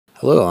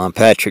Hello, I'm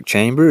Patrick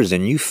Chambers,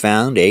 and you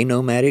found A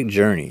Nomadic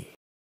Journey.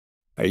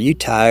 Are you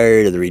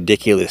tired of the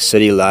ridiculous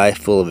city life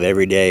full of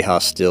everyday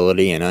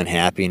hostility and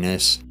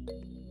unhappiness?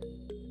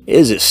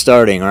 Is it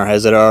starting, or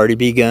has it already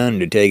begun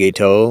to take a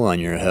toll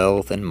on your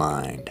health and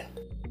mind?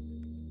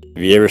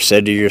 Have you ever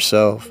said to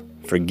yourself,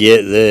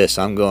 forget this,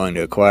 I'm going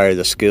to acquire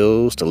the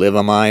skills to live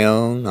on my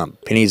own, on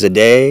pennies a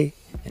day,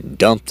 and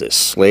dump this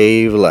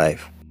slave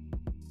life?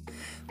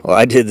 Well,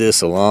 I did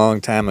this a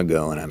long time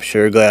ago, and I'm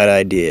sure glad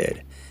I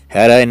did.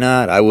 Had I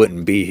not, I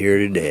wouldn't be here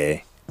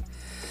today.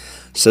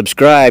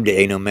 Subscribe to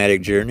A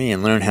Nomadic Journey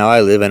and learn how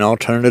I live an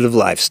alternative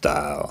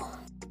lifestyle.